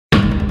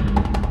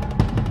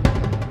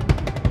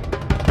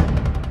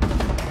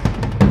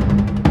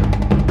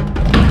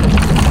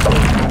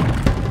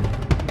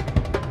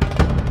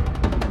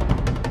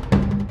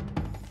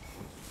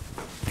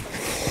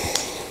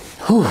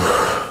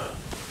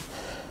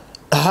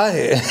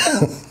Hi.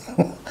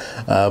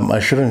 I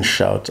shouldn't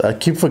shout. I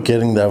keep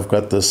forgetting that I've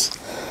got this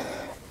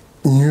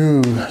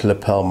new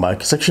lapel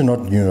mic. It's actually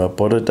not new. I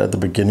bought it at the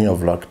beginning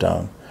of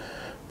lockdown.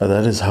 But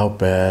that is how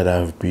bad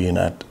I've been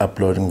at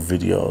uploading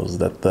videos,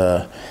 that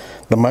the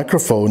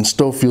microphone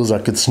still feels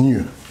like it's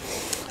new.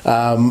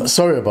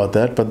 Sorry about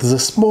that, but there's a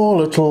small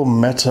little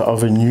matter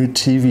of a new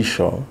TV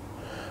show,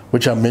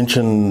 which I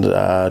mentioned 2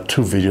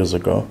 videos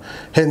ago.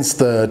 Hence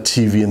the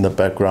TV in the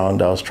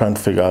background. I was trying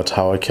to figure out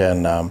how I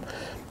can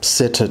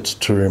set it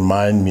to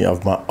remind me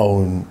of my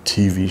own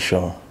TV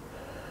show.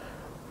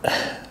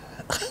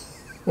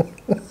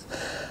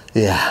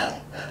 Yeah.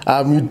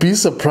 You'd be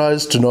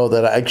surprised to know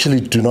that I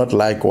actually do not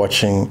like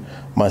watching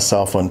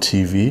myself on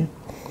TV.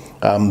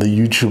 The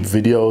YouTube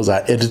videos, I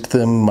edit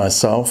them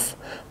myself,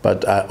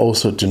 but I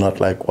also do not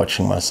like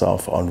watching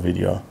myself on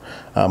video.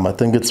 I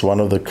think it's one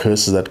of the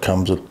curses that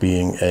comes with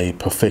being a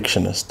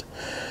perfectionist.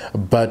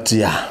 But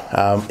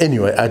yeah,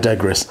 anyway, I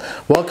digress.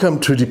 Welcome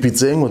to the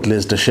Pizzing with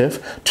Les the Chef.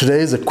 Today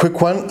is a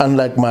quick one,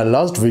 unlike my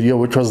last video,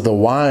 which was the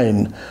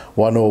Wine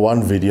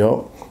 101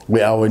 video,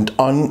 where I went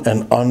on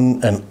and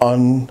on and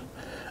on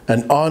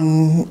and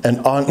on and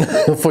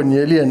on for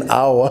nearly an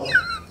hour.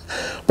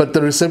 But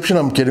the reception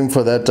I'm getting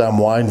for that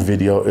wine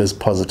video is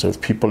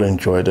positive. People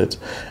enjoyed it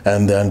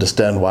and they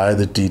understand why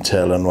the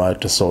detail and why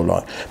it is so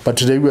long. But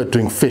today we are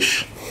doing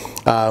fish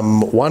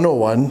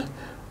 101,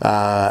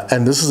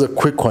 and this is a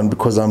quick one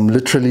because I'm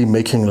literally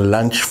making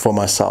lunch for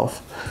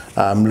myself.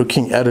 I'm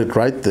looking at it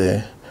right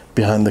there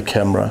behind the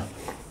camera.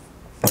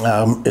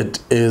 It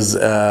is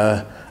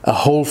a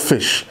whole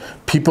fish.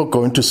 People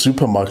go into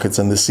supermarkets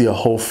and they see a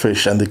whole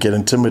fish and they get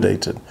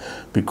intimidated,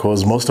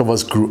 because most of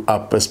us grew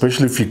up,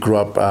 especially if you grew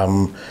up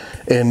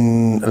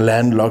in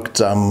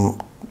landlocked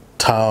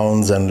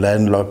towns and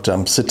landlocked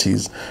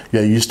cities,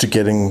 you're used to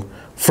getting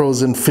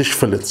frozen fish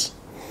fillets.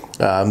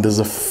 There's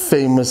a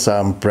famous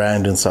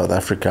brand in South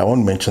Africa, I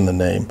won't mention the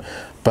name,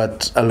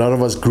 but a lot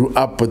of us grew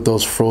up with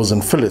those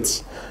frozen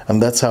fillets,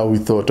 and that's how we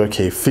thought,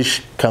 okay,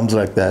 fish comes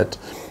like that,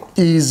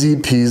 easy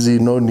peasy,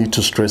 no need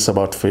to stress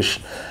about fish.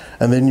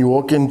 And then you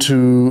walk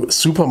into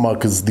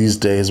supermarkets these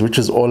days, which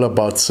is all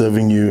about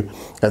serving you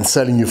and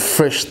selling you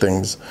fresh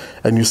things,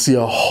 and you see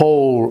a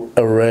whole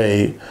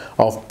array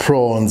of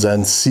prawns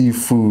and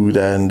seafood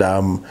and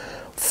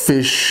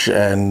fish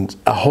and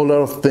a whole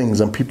lot of things,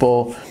 and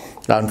people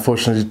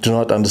unfortunately do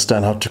not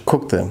understand how to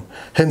cook them.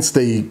 Hence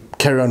they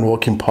carry on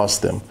walking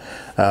past them,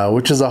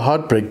 which is a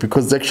heartbreak,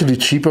 because it's actually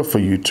cheaper for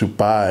you to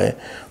buy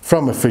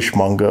from a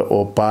fishmonger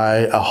or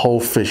buy a whole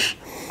fish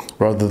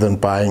rather than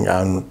buying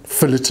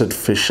filleted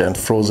fish and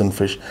frozen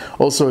fish.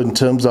 Also, in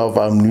terms of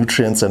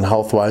nutrients and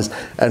health-wise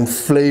and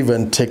flavor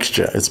and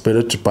texture, it's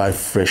better to buy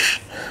fresh.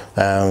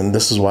 And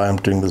this is why I'm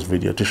doing this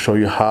video, to show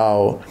you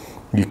how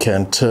you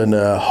can turn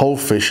a whole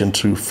fish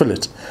into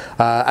fillet.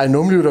 I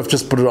normally would have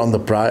just put it on the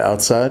braai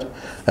outside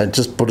and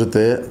just put it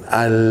there.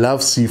 I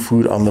love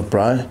seafood on the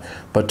braai,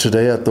 but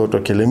today I thought,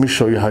 okay, let me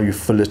show you how you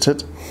fillet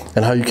it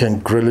and how you can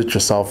grill it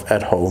yourself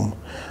at home.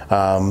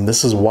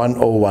 This is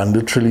 101.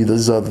 Literally,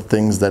 these are the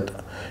things that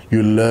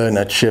you learn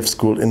at chef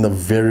school in the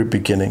very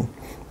beginning,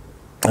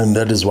 and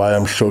that is why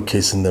I'm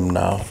showcasing them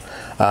now.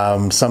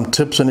 Some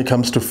tips when it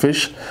comes to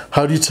fish.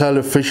 How do you tell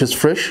if fish is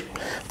fresh?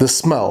 The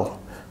smell.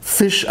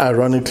 Fish,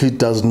 ironically,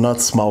 does not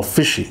smell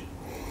fishy.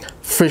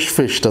 Fresh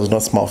fish does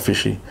not smell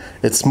fishy.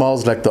 It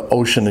smells like the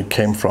ocean it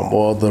came from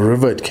or the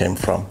river it came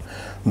from.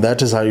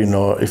 That is how you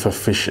know if a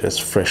fish is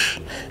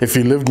fresh. If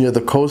you live near the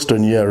coast or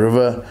near a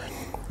river,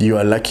 you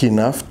are lucky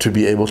enough to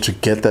be able to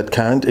get that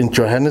kind. In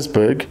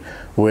Johannesburg,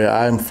 where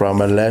I'm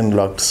from, a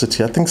landlocked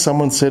city, I think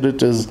someone said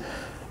it is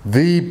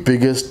the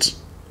biggest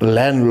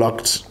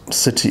landlocked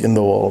city in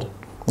the world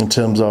in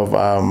terms of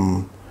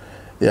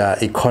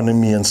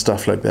economy and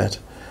stuff like that.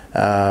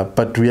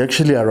 But we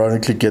actually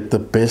ironically get the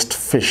best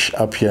fish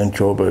up here in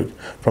Joburg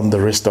from the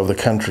rest of the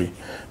country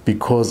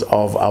because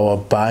of our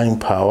buying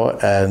power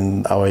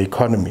and our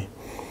economy.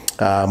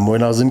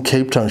 When I was in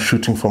Cape Town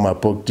shooting for my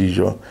book,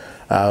 Dijo,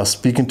 I was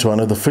speaking to one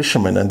of the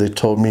fishermen, and they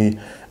told me,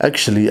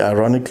 actually,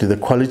 ironically, the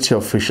quality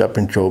of fish up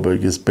in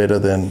Joburg is better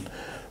than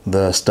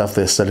the stuff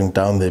they're selling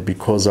down there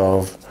because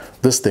of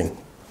this thing.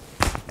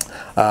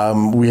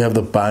 We have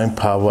the buying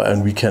power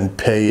and we can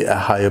pay a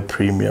higher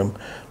premium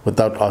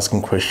without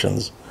asking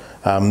questions.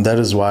 That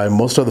is why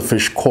most of the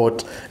fish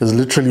caught is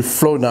literally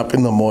flown up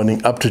in the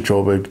morning up to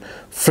Joburg,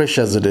 fresh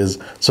as it is.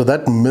 So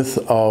that myth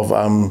of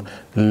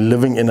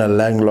living in a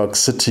landlocked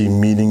city,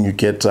 meaning you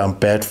get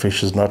bad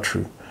fish, is not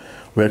true.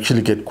 We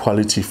actually get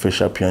quality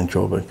fish up here in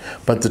Joburg.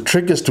 But the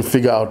trick is to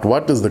figure out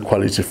what is the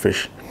quality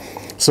fish.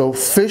 So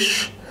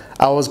fish,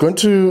 I was going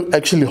to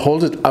actually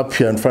hold it up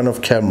here in front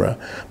of camera,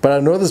 but I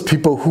know there's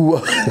people who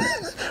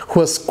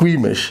are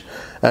squeamish,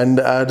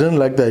 and I didn't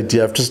like the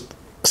idea of just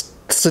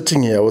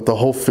sitting here with the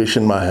whole fish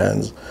in my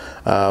hands.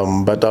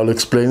 But I'll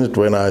explain it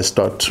when I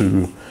start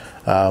to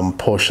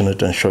portion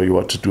it and show you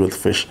what to do with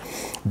fish.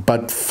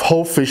 But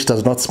whole fish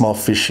does not smell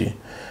fishy.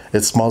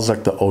 it smells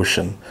like the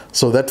ocean.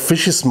 So that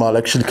fishy smell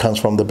actually comes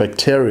from the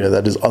bacteria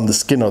that is on the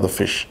skin of the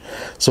fish.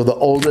 So the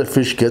older a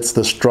fish gets,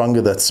 the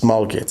stronger that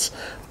smell gets.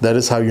 That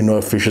is how you know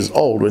a fish is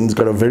old, when it's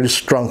got a very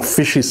strong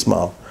fishy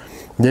smell.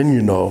 Then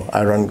you know,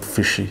 I run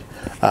fishy.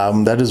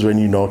 That is when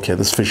you know, okay,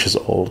 this fish is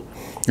old.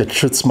 It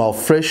should smell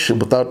fresh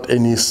without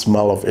any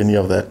smell of any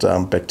of that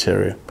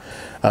bacteria.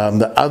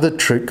 The other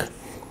trick,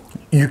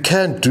 you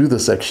can do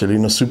this actually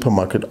in a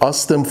supermarket.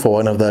 Ask them for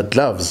one of their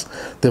gloves.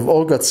 They've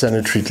all got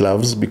sanitary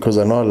gloves because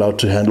they're not allowed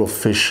to handle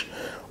fish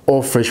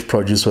or fresh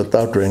produce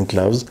without wearing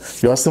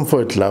gloves. You ask them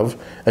for a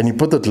glove and you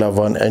put the glove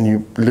on and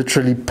you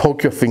literally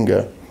poke your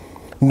finger.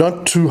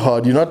 Not too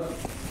hard, you're not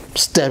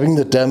stabbing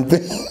the damn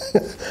thing.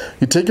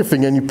 You take your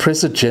finger and you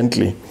press it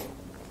gently.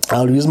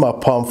 I'll use my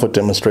palm for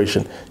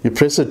demonstration. You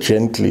press it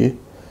gently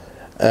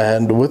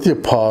and with your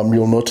palm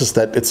you'll notice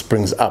that it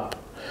springs up.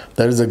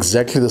 That is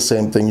exactly the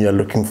same thing you're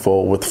looking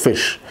for with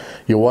fish.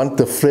 You want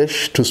the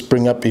flesh to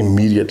spring up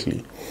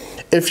immediately.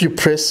 If you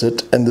press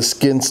it and the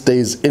skin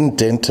stays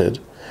indented,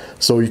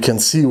 so you can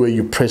see where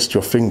you pressed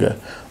your finger,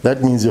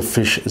 that means your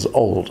fish is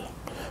old.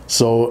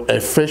 So a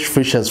fresh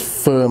fish has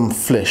firm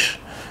flesh.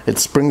 It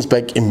springs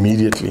back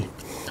immediately.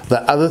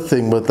 The other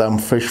thing with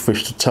fresh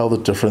fish to tell the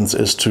difference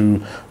is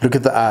to look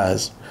at the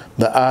eyes.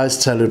 The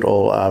eyes tell it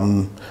all.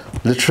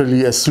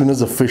 Literally, as soon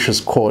as a fish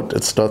is caught,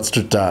 it starts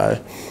to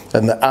die,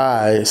 and the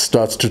eye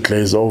starts to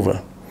glaze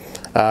over.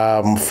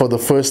 For the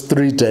first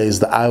 3 days,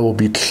 the eye will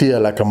be clear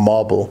like a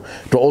marble.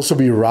 It will also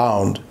be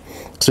round.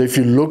 So if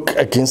you look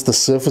against the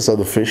surface of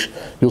the fish,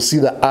 you'll see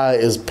the eye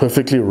is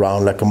perfectly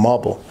round like a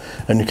marble,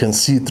 and you can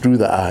see through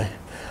the eye.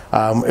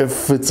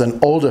 If it's an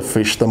older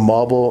fish, the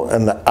marble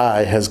and the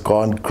eye has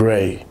gone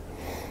gray.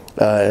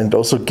 And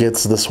also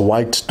gets this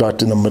white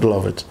dot in the middle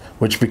of it,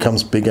 which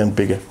becomes bigger and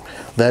bigger.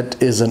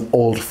 That is an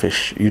old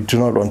fish. You do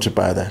not want to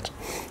buy that.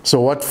 So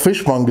what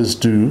fishmongers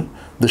do,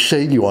 the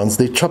shady ones,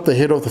 they chop the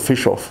head of the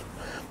fish off.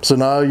 So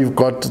now you've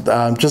got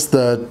just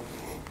the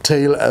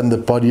tail and the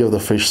body of the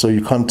fish, so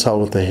you can't tell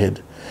with the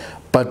head.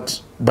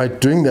 But by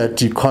doing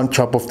that, you can't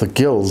chop off the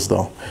gills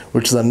though,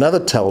 which is another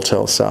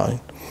telltale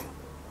sign.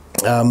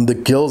 The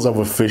gills of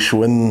a fish,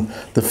 when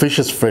the fish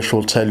is fresh,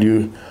 will tell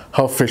you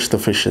how fresh the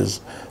fish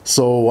is.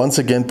 So once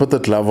again, put the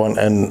glove on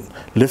and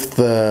lift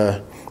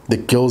the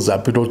gills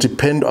up. It will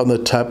depend on the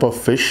type of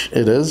fish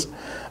it is,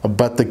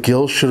 but the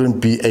gills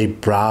shouldn't be a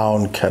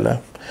brown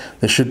color.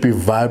 They should be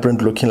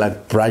vibrant, looking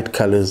like bright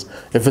colors.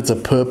 If it's a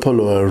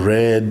purple or a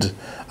red,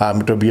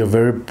 it will be a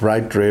very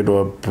bright red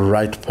or a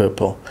bright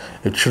purple.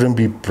 It shouldn't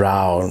be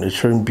brown. It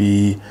shouldn't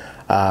be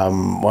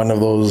one of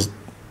those.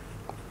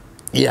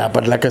 Yeah,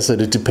 but like I said,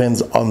 it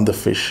depends on the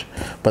fish.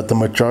 But the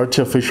majority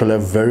of fish will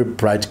have very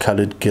bright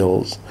colored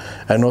gills.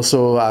 And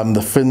also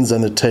the fins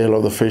and the tail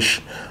of the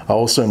fish are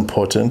also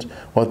important.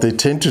 What they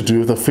tend to do,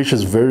 if the fish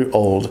is very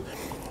old,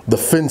 the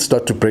fins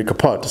start to break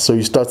apart. So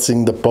you start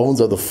seeing the bones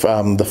of the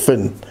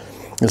fin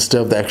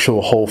instead of the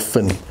actual whole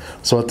fin.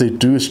 So what they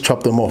do is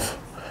chop them off.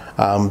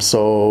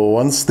 So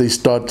once they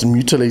start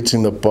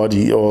mutilating the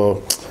body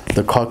or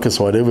the carcass,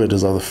 whatever it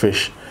is of the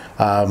fish,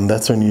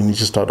 that's when you need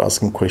to start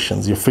asking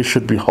questions. Your fish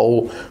should be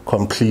whole,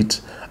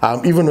 complete,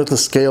 even with the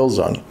scales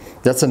on.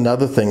 That's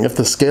another thing. If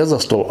the scales are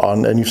still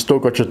on and you've still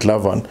got your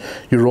glove on,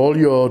 you roll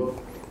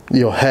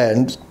your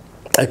hand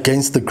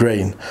against the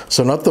grain.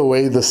 So not the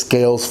way the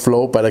scales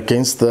flow, but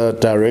against the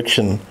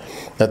direction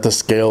that the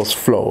scales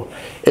flow.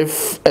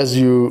 If as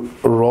you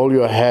roll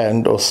your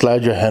hand or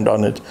slide your hand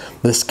on it,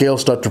 the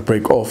scales start to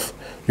break off,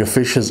 your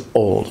fish is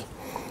old.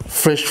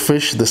 Fresh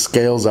fish, the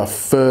scales are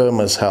firm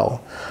as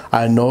hell.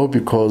 I know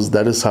because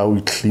that is how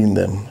we clean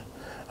them.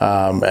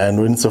 And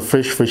when it's a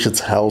fresh fish, it's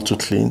hell to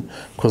clean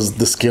because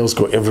the scales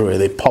go everywhere.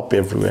 They pop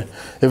everywhere.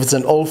 If it's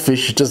an old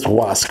fish, you just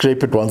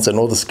scrape it once and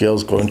all the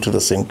scales go into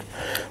the sink.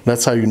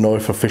 That's how you know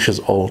if a fish is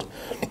old.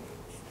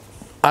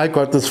 I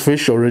got this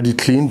fish already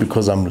cleaned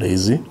because I'm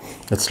lazy.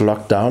 It's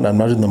locked down. I'm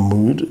not in the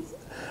mood.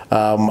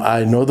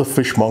 I know the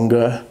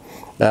fishmonger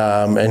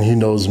and he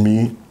knows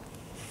me.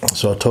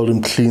 So I told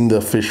him clean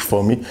the fish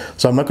for me.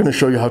 So I'm not going to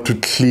show you how to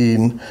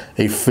clean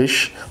a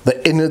fish.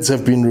 The innards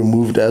have been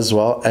removed as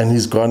well, and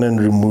he's gone and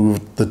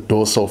removed the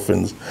dorsal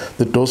fins.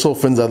 The dorsal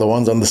fins are the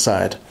ones on the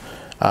side.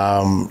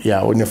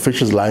 Yeah, when your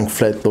fish is lying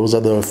flat, those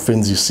are the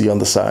fins you see on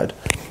the side.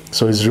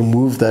 So he's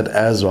removed that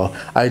as well.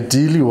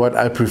 Ideally, what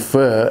I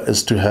prefer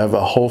is to have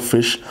a whole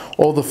fish,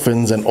 all the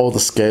fins and all the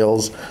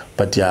scales.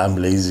 But yeah, I'm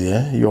lazy.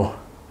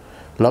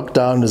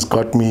 Lockdown has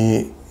got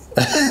me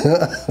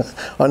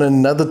on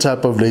another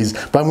type of lazy.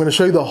 But I'm going to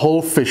show you the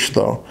whole fish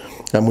though.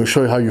 I'm going to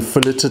show you how you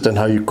fillet it and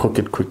how you cook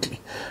it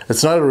quickly.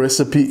 It's not a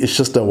recipe, it's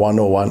just a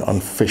 101 on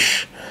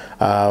fish.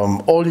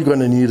 All you're going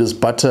to need is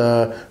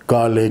butter,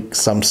 garlic,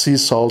 some sea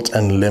salt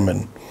and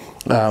lemon.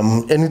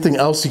 Anything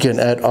else you can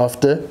add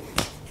after.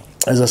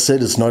 As I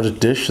said, it's not a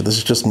dish. This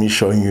is just me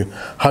showing you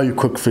how you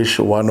cook fish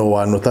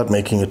 101 without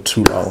making it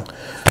too long.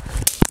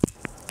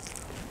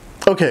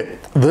 Okay,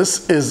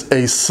 this is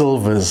a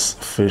Silver's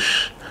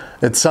fish.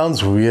 It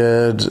sounds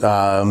weird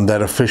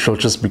that a fish will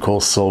just be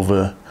called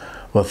silver,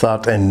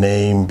 without a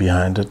name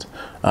behind it.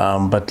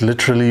 But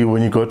literally,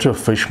 when you go to a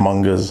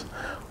fishmonger's,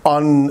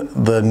 on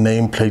the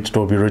nameplate it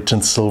will be written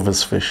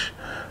silverfish.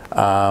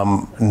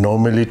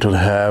 Normally it will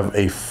have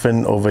a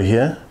fin over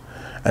here,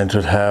 and it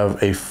would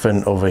have a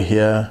fin over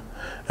here,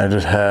 and it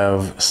would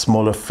have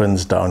smaller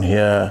fins down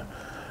here,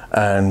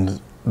 and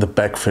the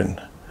back fin.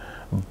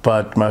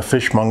 But my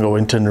fishmonger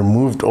went and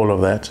removed all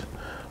of that,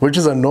 which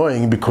is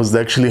annoying because they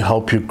actually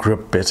help you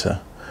grip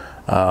better.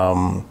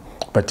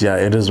 But yeah,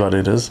 it is what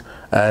it is.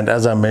 And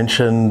as I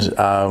mentioned,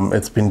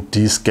 it's been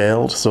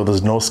descaled, so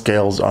there's no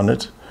scales on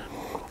it.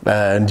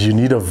 And you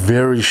need a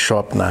very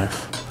sharp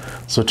knife.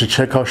 So to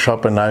check how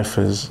sharp a knife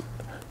is,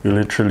 you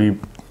literally,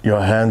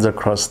 your hands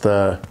across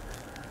the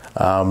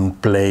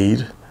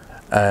blade,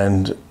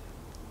 and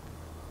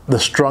the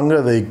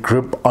stronger they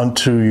grip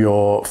onto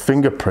your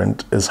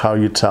fingerprint is how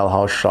you tell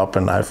how sharp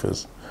a knife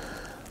is.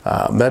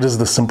 That is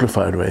the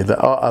simplified way.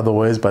 There are other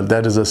ways, but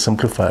that is a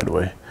simplified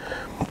way.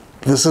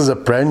 This is a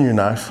brand new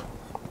knife.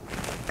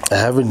 I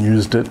haven't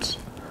used it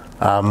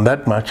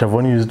that much. I've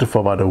only used it for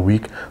about a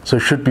week, so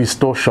it should be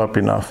still sharp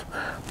enough.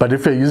 But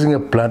if you're using a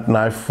blunt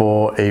knife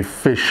for a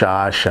fish,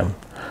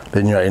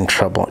 then you're in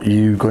trouble.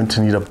 You're going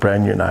to need a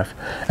brand new knife.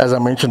 As I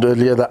mentioned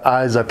earlier, the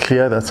eyes are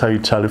clear. That's how you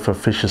tell if a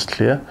fish is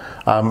clear.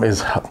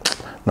 Is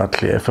not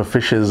clear. If a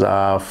fish is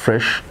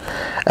fresh,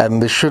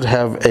 and they should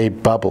have a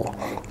bubble.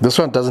 This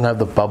one doesn't have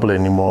the bubble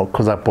anymore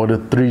because I bought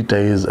it 3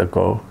 days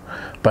ago.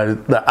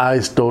 But the eye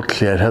is still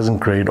clear. It hasn't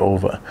grayed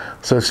over,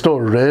 so it's still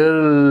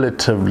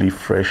relatively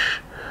fresh.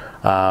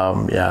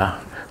 Yeah.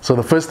 So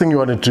the first thing you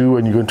want to do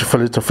when you're going to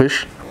fillet a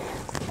fish,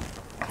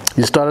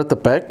 you start at the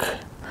back.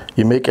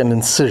 You make an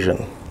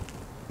incision.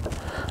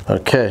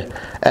 Okay,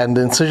 and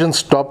the incision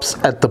stops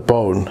at the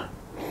bone.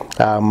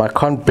 I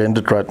can't bend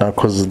it right now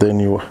because then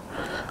you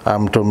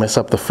don't mess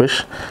up the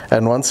fish.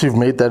 And once you've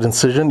made that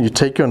incision, you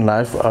take your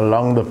knife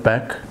along the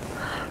back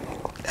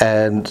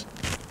and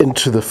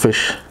into the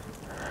fish.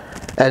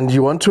 And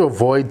you want to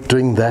avoid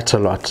doing that a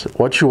lot.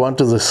 What you want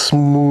is a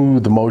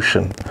smooth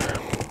motion.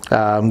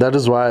 That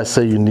is why I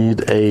say you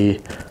need a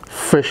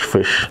fresh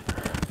fish.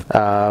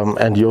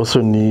 And you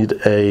also need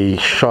a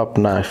sharp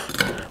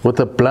knife. With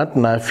a blunt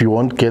knife, you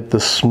won't get the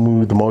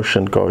smooth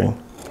motion going.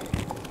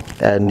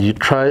 And you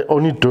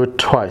only do it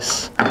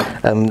twice.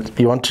 And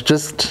you want to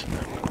just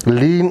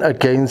lean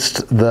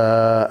against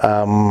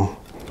the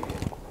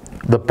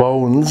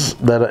bones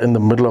that are in the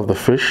middle of the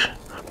fish.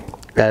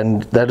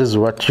 And that is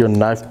what your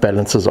knife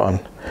balances on.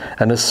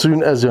 And as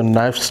soon as your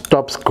knife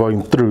stops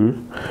going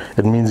through,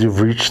 it means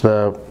you've reached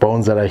the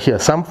bones that are here.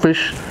 Some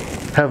fish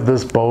have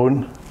this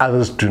bone,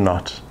 others do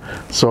not.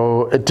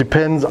 So it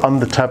depends on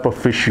the type of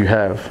fish you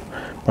have.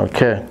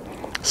 Okay,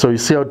 so you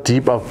see how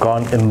deep I've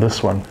gone in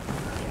this one.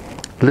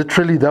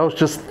 Literally, that was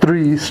just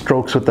 3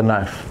 strokes with the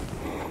knife.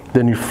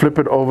 Then you flip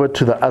it over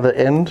to the other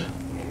end,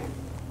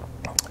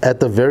 at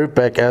the very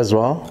back as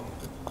well.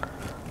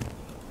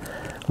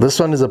 This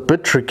one is a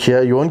bit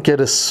trickier. You won't get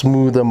a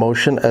smoother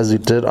motion as you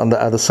did on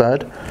the other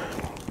side.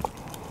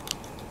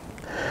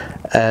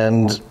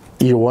 And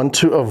you want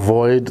to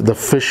avoid the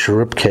fish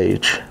rib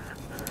cage.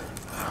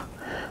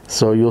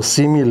 So you'll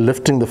see me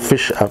lifting the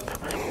fish up.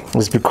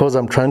 It's because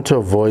I'm trying to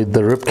avoid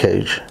the rib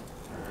cage.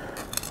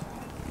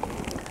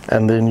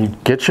 And then you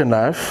get your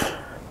knife,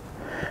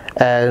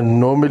 and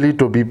normally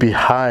it will be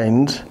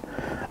behind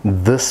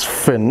this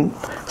fin.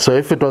 So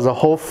if it was a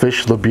whole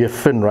fish, there'll be a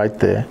fin right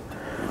there.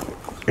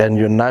 And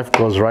your knife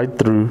goes right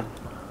through.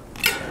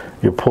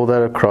 You pull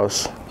that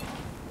across.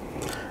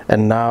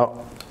 And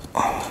now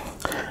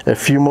a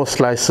few more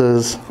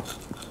slices.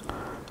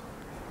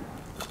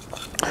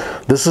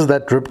 This is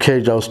that rib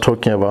cage I was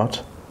talking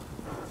about.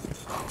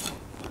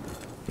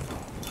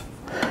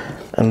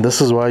 And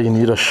this is why you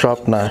need a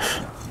sharp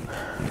knife.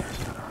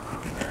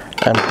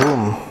 And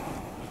boom.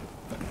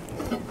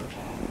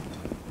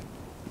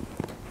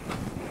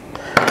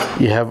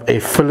 You have a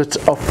fillet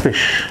of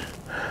fish.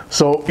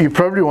 So you're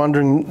probably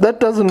wondering, that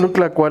doesn't look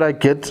like what I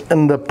get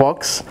in the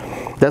box.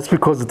 That's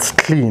because it's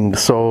cleaned.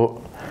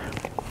 So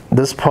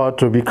this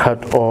part will be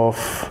cut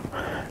off,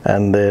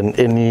 and then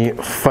any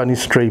funny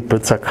stray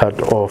bits are cut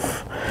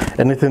off.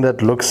 Anything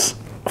that looks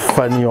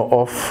funny or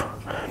off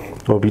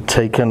will be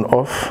taken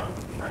off.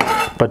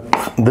 But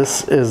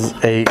this is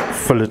a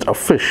fillet of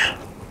fish.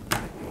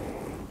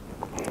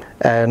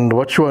 And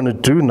what you want to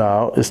do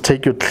now is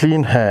take your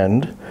clean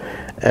hand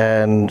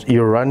and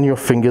you run your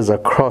fingers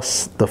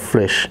across the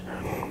flesh,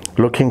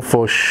 looking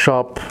for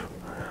sharp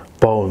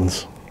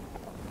bones.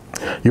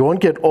 You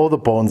won't get all the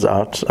bones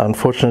out,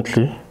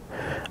 unfortunately.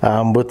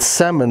 With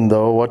salmon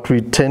though, what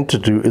we tend to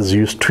do is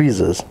use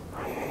tweezers.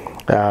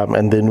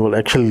 And then we'll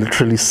actually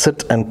literally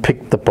sit and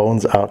pick the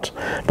bones out.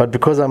 But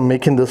because I'm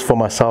making this for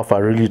myself, I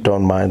really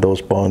don't mind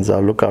those bones.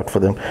 I'll look out for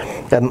them.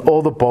 And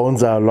all the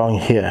bones are along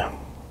here.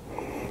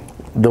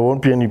 There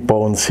won't be any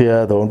bones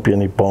here, there won't be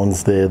any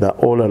bones there. They're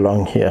all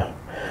along here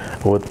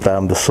with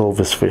the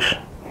silverfish.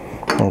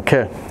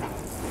 Okay,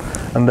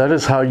 and that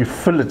is how you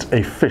fillet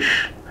a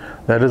fish.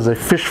 That is a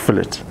fish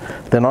fillet.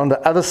 Then on the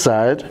other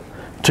side,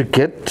 to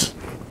get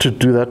to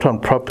do that one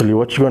properly,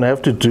 what you're going to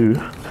have to do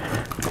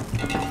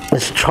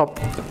is chop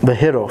the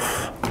head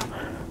off.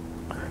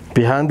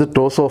 Behind the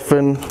dorsal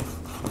fin,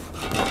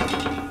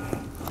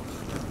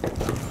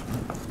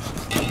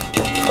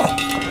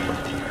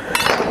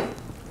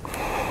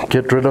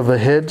 get rid of the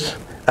head.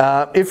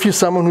 If you're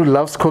someone who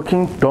loves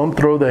cooking, don't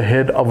throw the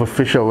head of a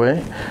fish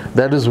away.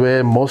 That is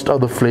where most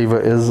of the flavor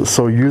is,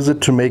 so use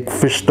it to make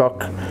fish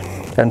stock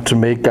and to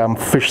make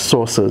fish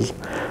sauces.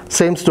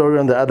 Same story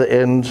on the other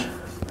end.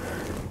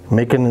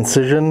 Make an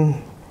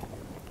incision,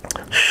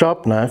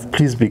 sharp knife,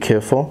 please be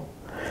careful,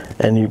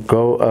 and you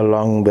go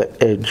along the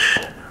edge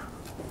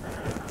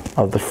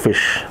of the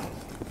fish.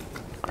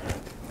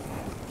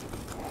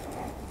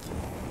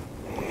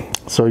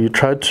 So you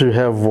try to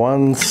have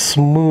one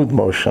smooth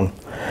motion.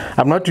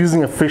 I'm not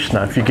using a fish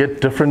knife. You get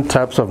different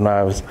types of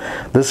knives.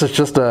 This is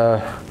just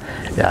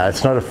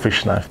it's not a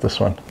fish knife, this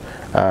one.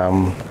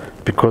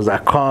 Because I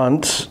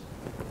can't,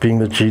 being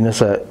the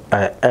genius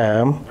I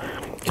am,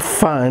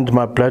 find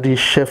my bloody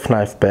chef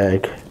knife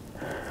bag.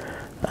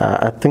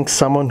 I think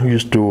someone who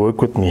used to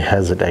work with me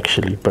has it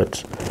actually,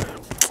 but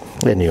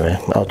anyway,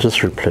 I'll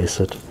just replace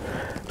it.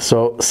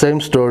 So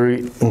same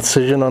story,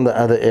 incision on the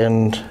other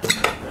end.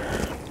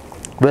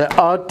 There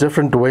are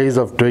different ways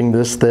of doing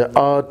this. There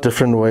are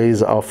different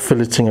ways of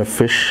filleting a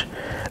fish.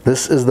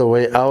 This is the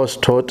way I was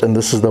taught, and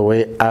this is the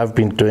way I've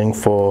been doing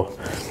for,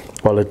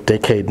 well, a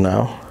decade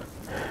now.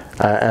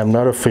 I am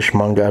not a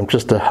fishmonger, I'm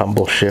just a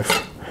humble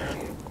chef.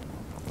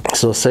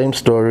 So same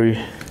story,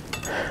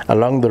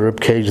 along the rib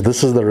cage.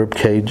 This is the rib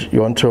cage. You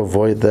want to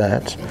avoid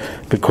that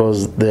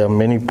because there are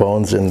many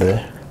bones in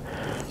there.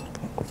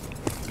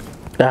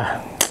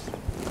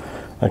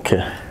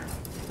 Okay.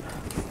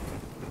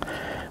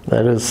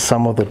 That is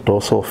some of the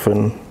dorsal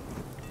fin.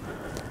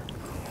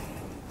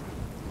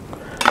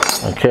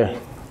 Okay.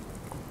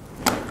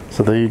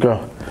 So there you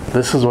go.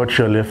 This is what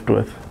you're left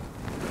with.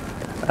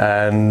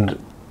 And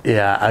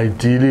yeah,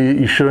 ideally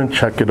you shouldn't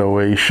chuck it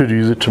away. You should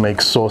use it to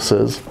make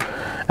sauces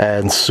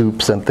and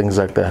soups and things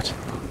like that.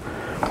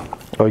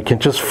 Or you can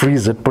just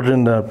freeze it, put it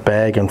in a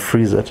bag and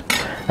freeze it.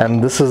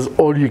 And this is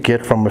all you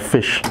get from a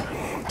fish.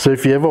 So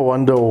if you ever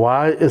wonder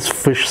why is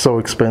fish so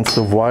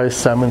expensive, why is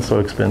salmon so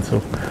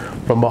expensive,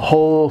 from a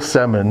whole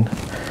salmon,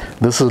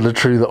 this is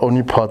literally the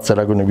only parts that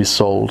are going to be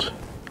sold.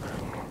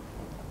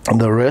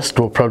 And the rest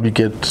will probably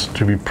get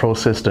to be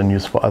processed and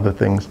used for other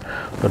things,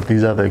 but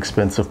these are the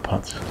expensive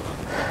parts.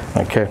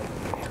 Okay,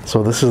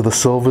 so this is the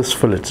Silvis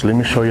fillet. Let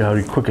me show you how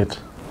you cook it.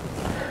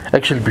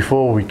 Actually,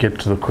 before we get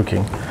to the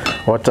cooking,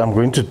 what I'm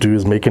going to do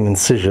is make an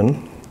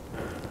incision,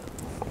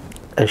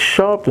 a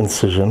sharp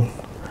incision,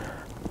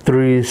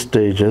 3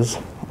 stages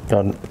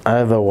on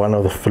either one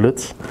of the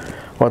fillets.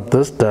 What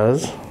this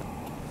does,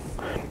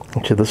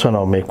 actually this one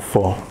I'll make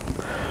 4.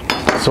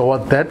 So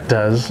what that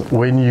does,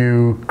 when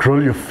you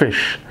grill your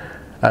fish,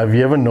 have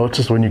you ever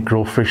noticed when you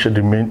grill fish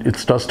it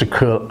starts to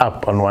curl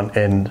up on one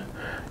end?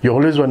 You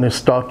always want to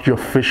start your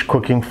fish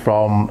cooking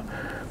from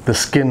the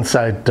skin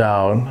side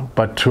down,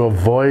 but to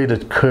avoid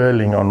it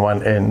curling on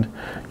one end,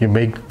 you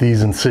make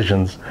these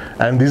incisions.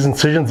 And these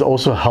incisions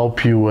also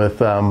help you with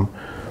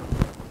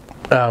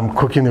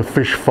cooking the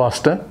fish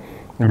faster.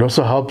 It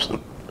also helps,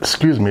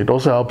 it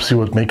also helps you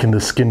with making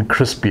the skin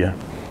crispier.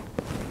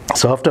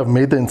 So after I've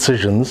made the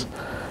incisions,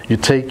 you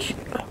take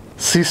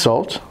sea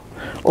salt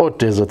or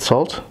desert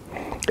salt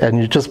and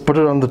you just put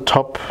it on the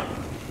top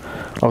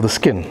of the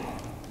skin.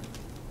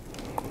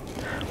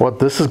 What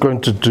this is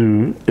going to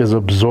do is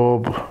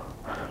absorb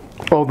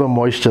all the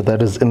moisture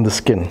that is in the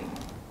skin.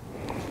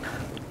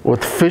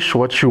 With fish,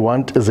 what you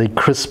want is a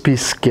crispy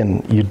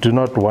skin. You do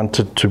not want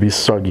it to be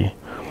soggy.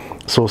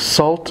 So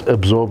salt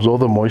absorbs all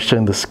the moisture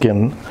in the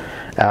skin.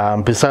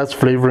 Besides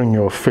flavoring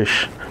your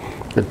fish,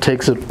 it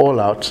takes it all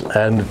out,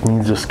 and it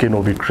means your skin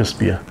will be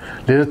crispier.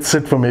 Let it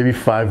sit for maybe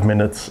 5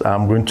 minutes.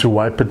 I'm going to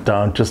wipe it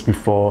down just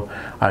before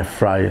I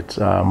fry it,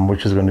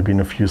 which is going to be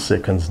in a few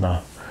seconds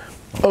now.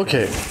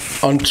 Okay,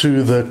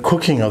 onto the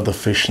cooking of the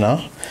fish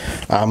now.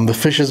 The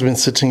fish has been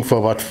sitting for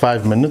about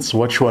 5 minutes.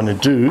 What you want to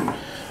do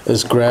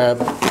is grab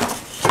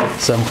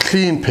some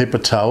clean paper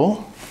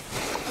towel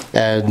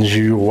and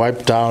you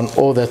wipe down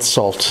all that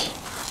salt.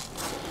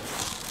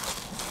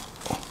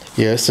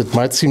 Yes, it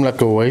might seem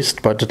like a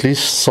waste, but at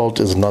least salt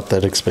is not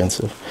that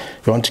expensive.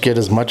 You want to get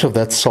as much of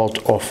that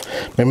salt off.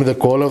 Remember, the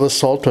goal of the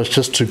salt was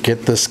just to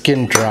get the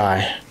skin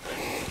dry.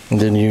 And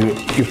then you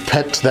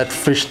pat that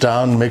fish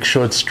down, make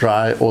sure it's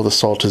dry, all the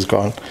salt is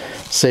gone.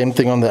 Same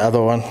thing on the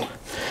other one.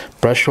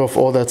 Brush off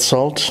all that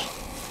salt.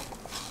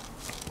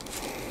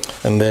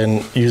 And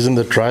then using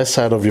the dry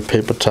side of your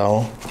paper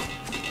towel,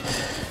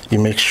 you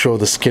make sure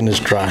the skin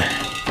is dry.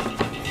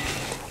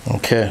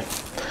 Okay,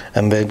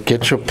 and then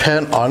get your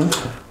pan on,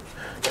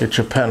 get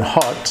your pan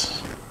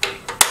hot.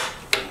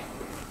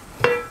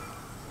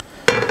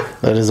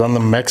 That is on the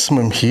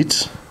maximum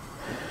heat.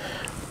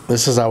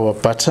 This is our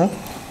butter.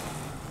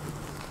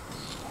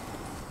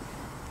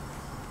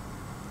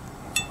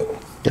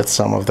 Get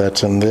some of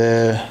that in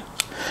there.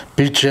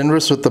 Be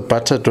generous with the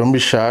butter, don't be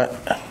shy.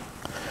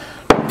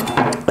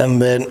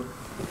 And then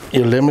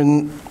your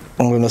lemon,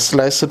 I'm going to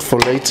slice it for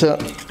later.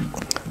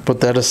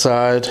 Put that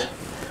aside.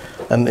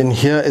 And in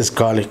here is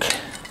garlic.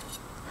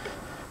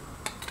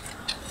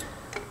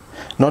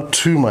 Not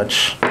too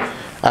much.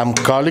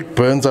 Garlic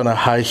burns on a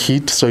high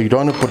heat, so you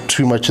don't want to put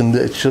too much in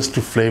there. It's just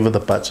to flavor the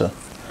butter.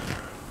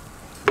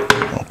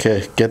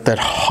 Okay, get that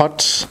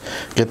hot,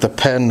 get the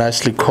pan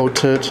nicely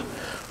coated.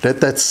 Let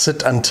that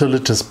sit until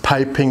it is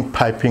piping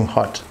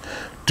hot.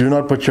 Do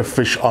not put your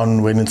fish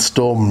on when it's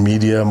still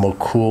medium or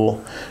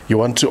cool. You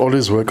want to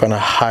always work on a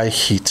high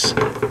heat.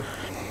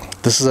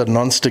 This is a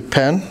non-stick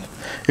pan.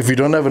 If you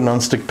don't have a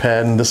non-stick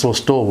pan, this will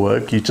still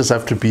work. You just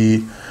have to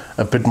be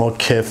a bit more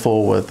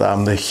careful with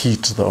the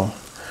heat though.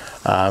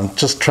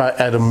 Just try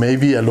add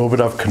maybe a little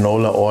bit of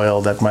canola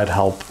oil. That might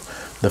help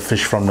the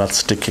fish from not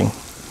sticking.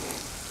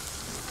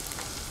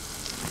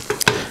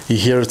 You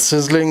hear it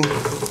sizzling.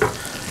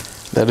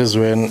 That is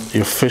when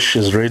your fish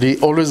is ready.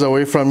 Always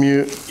away from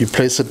you. You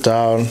place it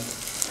down.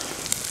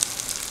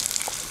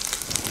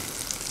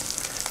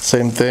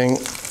 Same thing.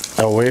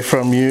 Away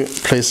from you.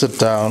 Place it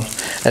down.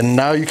 And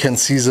now you can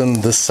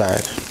season this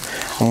side.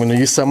 I'm going to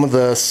use some of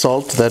the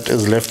salt that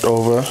is left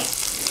over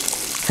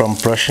from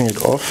brushing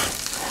it off.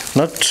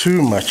 Not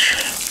too much.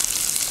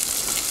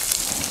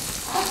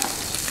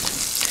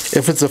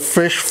 If it's a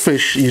fresh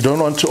fish, you don't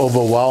want to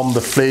overwhelm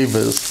the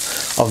flavors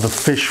of the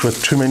fish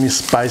with too many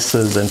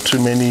spices and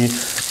too many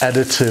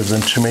additives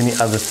and too many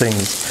other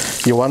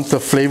things. You want the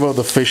flavor of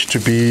the fish to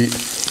be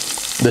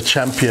the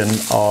champion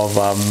of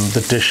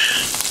the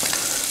dish.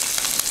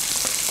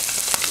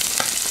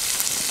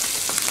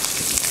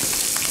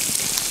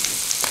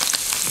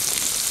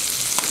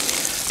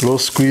 A little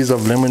squeeze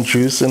of lemon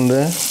juice in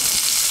there.